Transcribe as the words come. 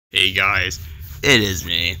Hey guys, it is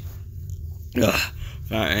me.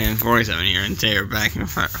 And 47 here, and today we're back in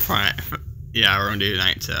yeah, we're gonna do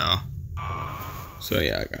night so. So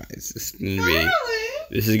yeah, guys, this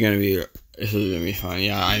is gonna be fun.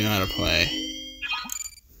 Yeah, I know how to play.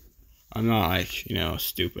 I'm not like,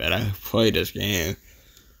 stupid. I played this game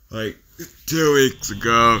like 2 weeks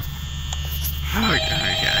ago.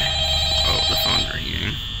 Okay. Oh, the phone's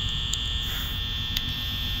ringing.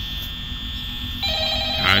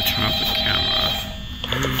 I turn off the camera.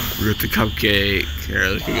 We got the cupcake. Here,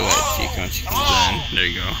 let's go let she comes in. There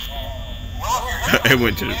you go. It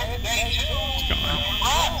went to the... It's gone.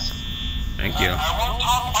 Thank you. I won't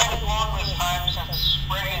talk quite as long this time since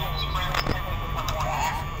spring tend to become more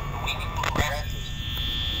active the week progresses.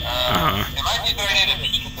 It might be a good idea to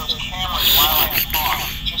peek at those cameras while I talk,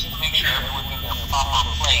 just to make sure everyone's in their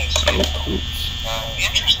proper place.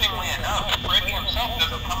 Interestingly enough, Fred himself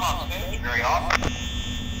doesn't come on stage very often.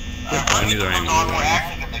 He's more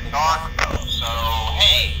active in the dark though, so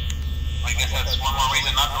hey, I guess that's one more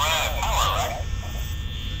reason not to run out of power, right?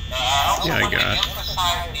 I also want to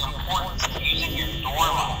emphasize the importance of using your door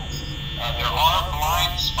lights. There are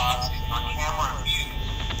blind spots in your camera view,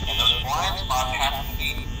 and those blind spots have to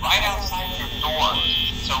be right outside your door.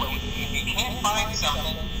 So if you can't find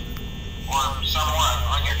something or someone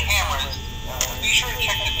on your cameras, be sure to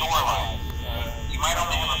check the door light. You might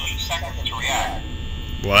only have a few seconds to react.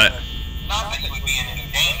 What? Not that you would be in any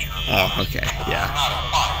danger. Oh, okay, yeah. Not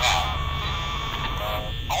implying that.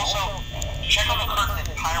 Also, check on the curtain in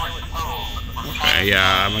Pirate Cove. Okay,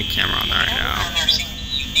 yeah, my camera on there right now. There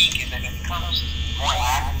seems unique in that it becomes more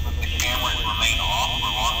active if the cameras remain off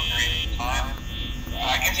for long periods of time.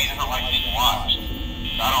 I guess he doesn't like being watched.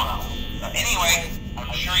 I don't know. Anyway,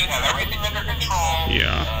 I'm sure you have everything under control.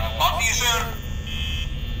 Yeah. Talk to you soon.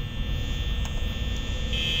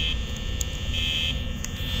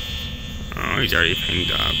 Oh, he's already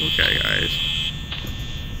pinged up. Okay, guys.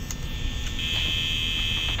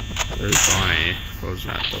 There's Bonnie. Close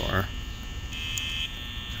that door.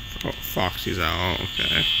 Oh, Foxy's out.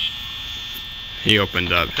 Okay. He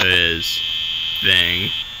opened up his thing.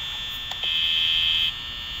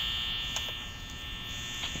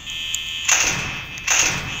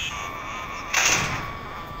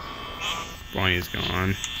 Bonnie's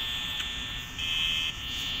gone.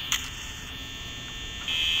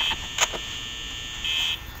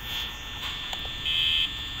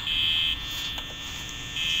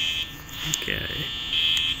 Okay.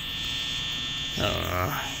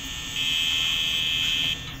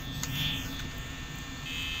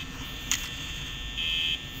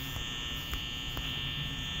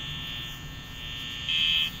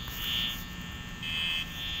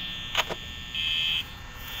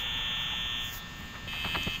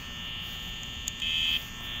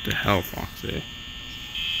 The hell, Foxy?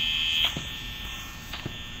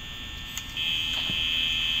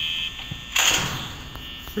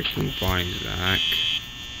 Freaking Bonnie's back.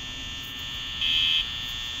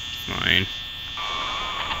 Fine.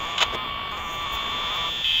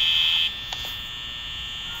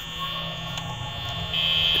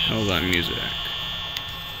 What the hell's that music?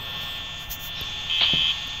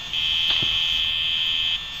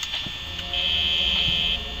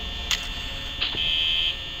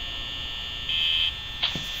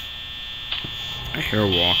 I hear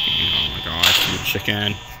walking. Oh my gosh, some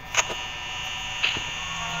chicken.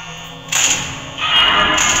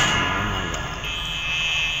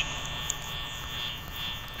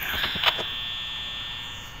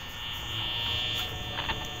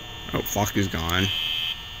 Oh, Foxy's gone.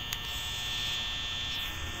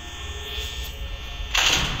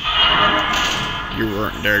 You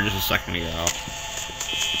weren't there just a second ago.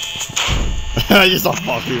 I just saw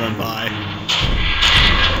Foxy run by.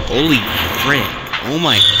 Holy frick. Oh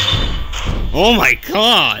my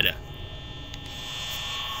god!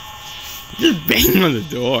 Just banging on the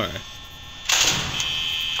door.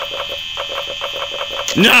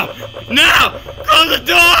 No! No! Close the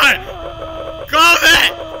door! Close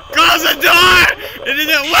it! Close the door! It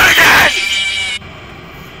isn't working!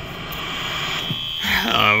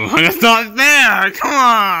 Oh, that's not fair! Come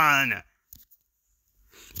on!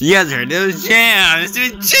 You guys heard those jams! It's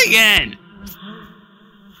doing chicken!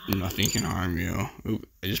 Nothing can harm you. Oop,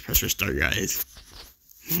 I just pressed restart, guys.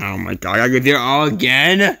 Oh my god, I could do it all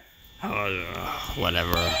again? Oh,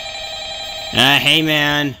 whatever. Hey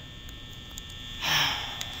man.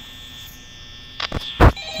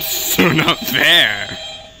 So not fair.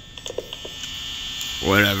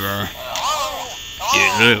 Whatever.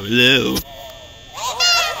 Hello.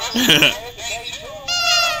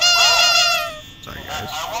 Sorry guys.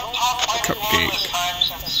 Cupcake.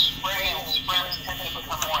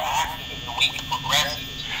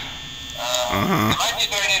 be a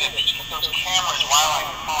good idea to peek at those cameras while I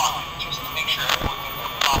talk, just to make sure everyone's in their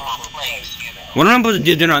proper place, you know. What am I supposed to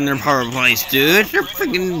do? They're not in their proper place, dude. They're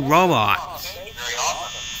freaking robots. Very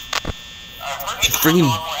awesome. Freaking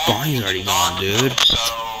Bonnie's already gone, dude. So,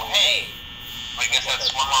 hey, I guess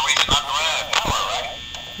that's one more reason not to run out of power, right?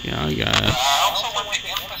 Yeah, I guess. I also want to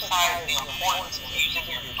emphasize the importance of using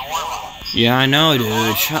your door locks. Yeah, I know,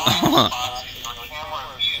 dude. Shut up.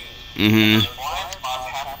 Mm-hmm. Blind spots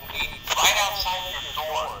have to be right outside your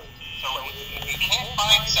door. So if you can't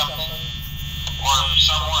find something or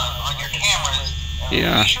someone on your cameras,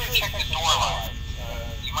 Yeah. be sure to check the door lights.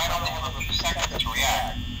 You might only have a few seconds to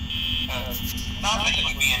react. Not that you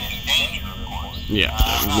would be in any danger, of course.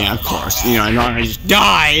 Yeah, of course. You know, I'm not gonna just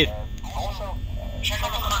die. Also, check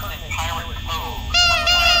on the curtain in Pirate Cove. The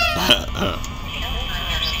character in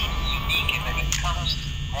there seems unique in that he becomes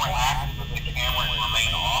more active if the cameras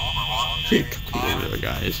remain off for long periods of time.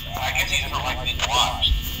 Guys. I guess he's not like being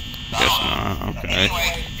watched. Guess not. Okay.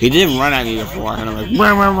 He did run at me before, and I'm like,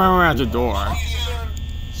 where at the door.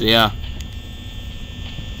 So yeah.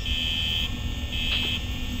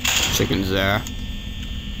 Chicken's there.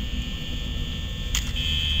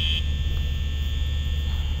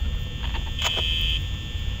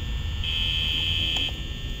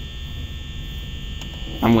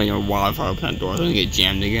 I'm waiting a while if I open that door. I'm gonna get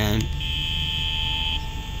jammed again.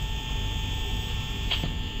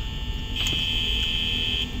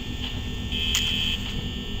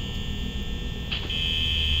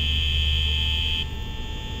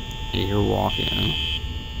 Yeah, you're walking.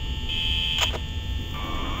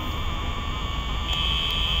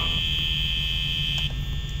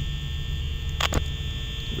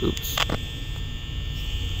 Oops.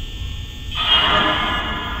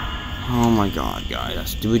 Oh my god, guys, that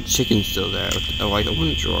stupid chicken's still there. Oh, like, I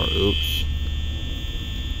wouldn't draw. Oops.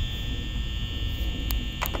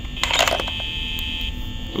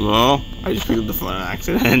 Hello? I just picked up the phone on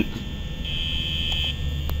accident.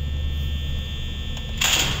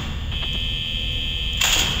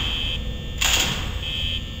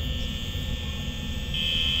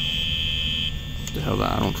 What the hell,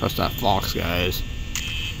 that? I don't trust that fox, guys.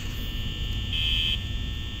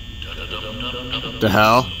 The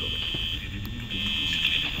hell?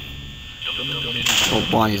 Oh,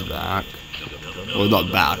 Bonnie's back. Well,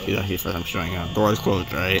 not back. He's first time showing up. Door's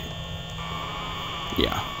closed, right?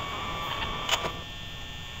 Yeah.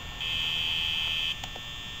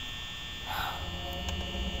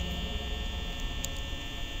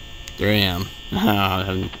 There I am. I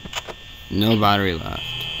have no battery left.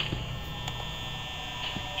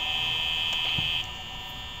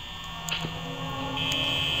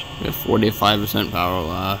 We have 45% power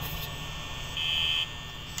left.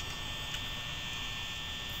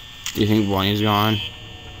 Do you think Bonnie's gone?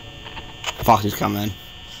 Foxy's coming.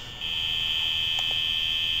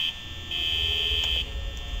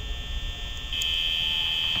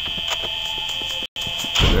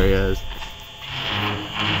 There he is.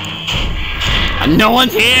 And no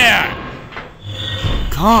one's here!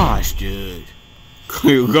 Gosh, dude.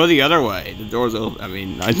 Go the other way. The door's open. I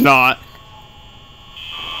mean, it's not.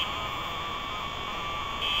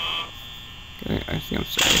 Okay, I think I'm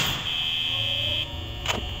safe.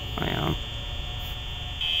 I am.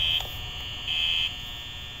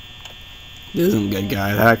 This isn't good,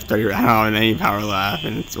 guys. I have 30 rounds and any power left,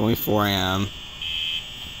 and it's only 4 AM.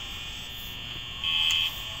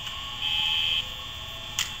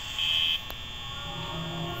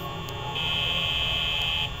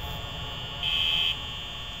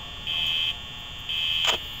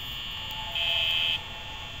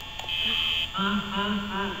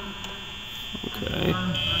 Okay.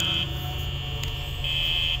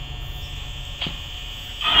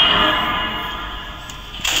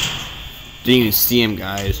 Didn't even see him,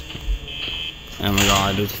 guys. Oh my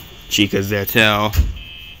god, there's Chica's there too.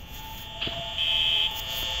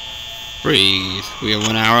 Breathe. We have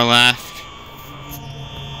 1 hour left.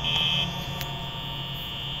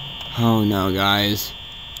 Oh no, guys.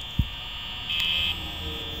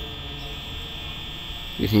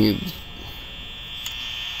 You think it...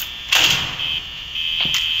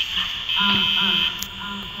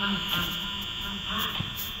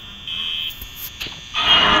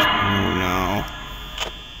 Oh no.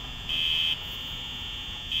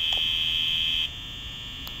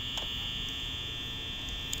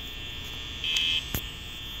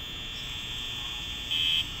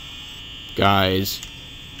 Guys.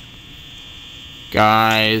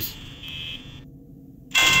 Guys.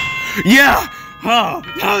 Yeah! Oh,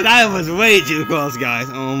 no, that was way too close, guys.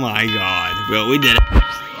 Oh my god. Well, we did it. I'm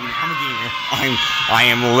a gamer. I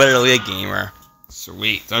am literally a gamer.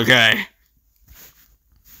 Sweet. Okay.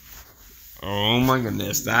 Oh my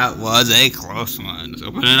goodness, that was a close one. Let's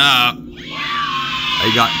open it up.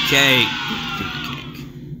 I got cake. Give me cake.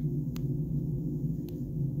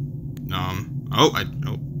 Nom. Oh.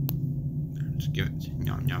 Let's give it.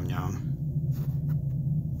 Yum, yum, yum.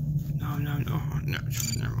 No.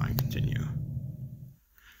 Never mind, continue.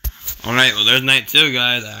 Alright, well, there's night 2,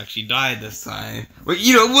 guys. I actually died this time. But,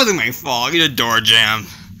 it wasn't my fault. The door jammed.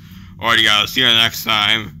 Alrighty, guys. See you next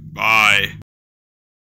time. Bye.